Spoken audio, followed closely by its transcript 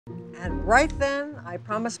And right then, I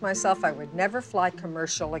promised myself I would never fly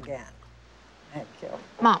commercial again. Thank you.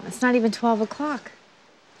 Mom, it's not even 12 o'clock.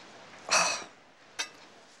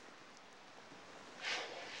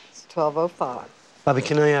 It's 12:05. Bobby,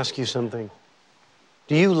 can I ask you something?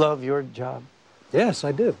 Do you love your job? Yes,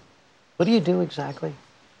 I do. What do you do exactly?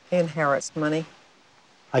 He inherits money.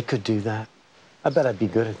 I could do that. I bet I'd be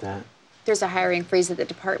good at that. There's a hiring freeze at the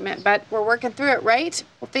department, but we're working through it, right?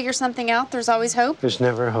 We'll figure something out. There's always hope. There's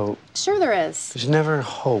never hope. Sure there is. There's never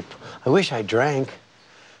hope. I wish I drank.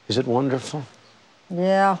 Is it wonderful?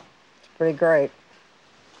 Yeah, it's pretty great.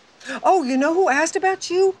 Oh, you know who asked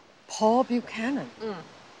about you? Paul Buchanan.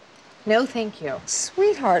 No, thank you.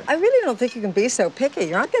 Sweetheart, I really don't think you can be so picky.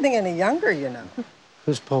 You're not getting any younger, you know.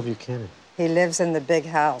 Who's Paul Buchanan? He lives in the big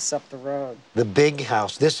house up the road. The big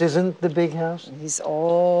house. This isn't the big house? He's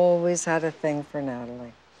always had a thing for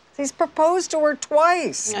Natalie. He's proposed to her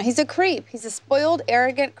twice. No, he's a creep. He's a spoiled,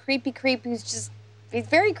 arrogant, creepy creep who's he's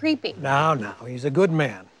very creepy. No, he's a good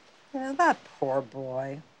man. You know, that poor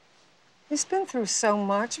boy. He's been through so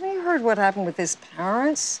much. I mean, you heard what happened with his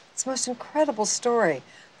parents. It's the most incredible story.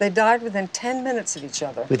 They died within 10 minutes of each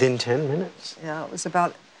other. Within 10 minutes? Yeah, it was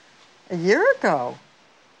about a year ago.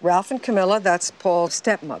 Ralph and Camilla, that's Paul's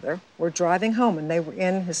stepmother, were driving home, and they were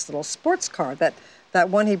in his little sports car, that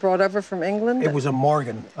one he brought over from England. It was a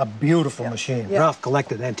Morgan, a beautiful machine. Yeah. Ralph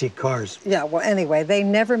collected antique cars. Yeah, well, anyway, they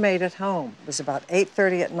never made it home. It was about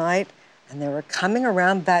 8:30 at night, and they were coming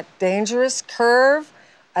around that dangerous curve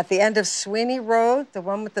at the end of Sweeney Road, the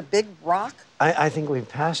one with the big rock. I think we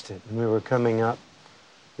passed it when we were coming up.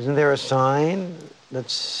 Isn't there a sign that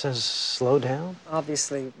says slow down?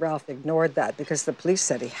 Obviously, Ralph ignored that because the police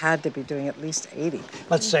said he had to be doing at least 80.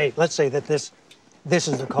 Let's say that this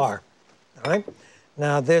is the car, all right?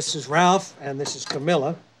 Now, this is Ralph, and this is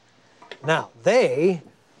Camilla. Now, they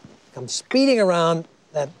come speeding around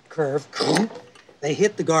that curve. They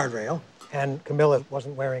hit the guardrail, and Camilla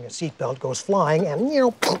wasn't wearing a seatbelt, goes flying, and,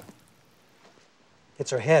 hits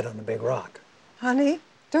her head on the big rock. Honey,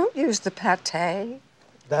 don't use the pate.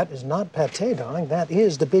 That is not pate, darling. That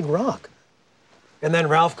is the big rock. And then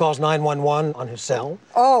Ralph calls 911 on his cell.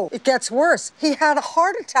 Oh, it gets worse. He had a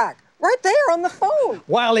heart attack right there on the phone.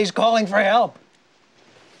 While he's calling for help.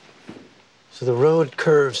 So the road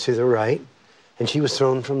curves to the right, and she was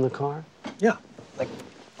thrown from the car? Yeah,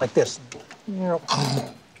 like this.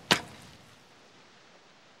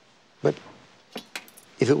 But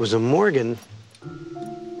if it was a Morgan,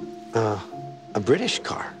 a British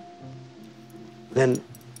car, then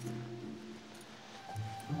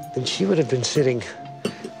she would have been sitting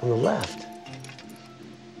on the left.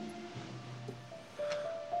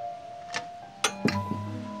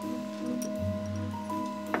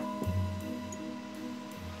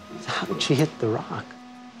 So how did she hit the rock?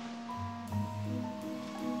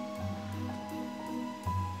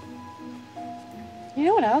 You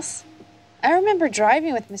know what else? I remember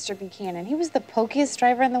driving with Mr. Buchanan. He was the pokiest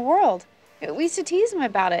driver in the world. We used to tease him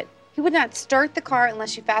about it. He would not start the car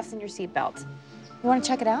unless you fastened your seatbelt. You want to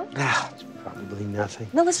check it out? It's probably nothing.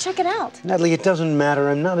 No, let's check it out. Natalie, it doesn't matter.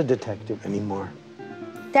 I'm not a detective anymore.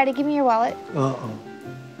 Daddy, give me your wallet. Uh-oh.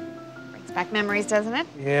 Brings back memories, doesn't it?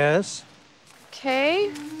 Yes.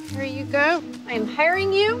 Okay, here you go. I am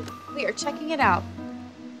hiring you. We are checking it out.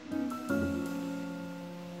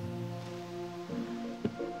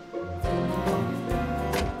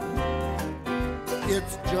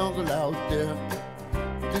 It's jungle out there,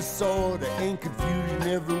 disorder and confusion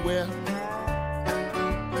everywhere.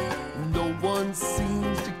 No one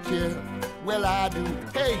seems to care. Well, I do.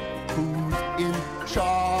 Hey, who's in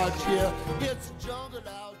charge here? It's jungle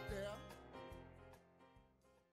out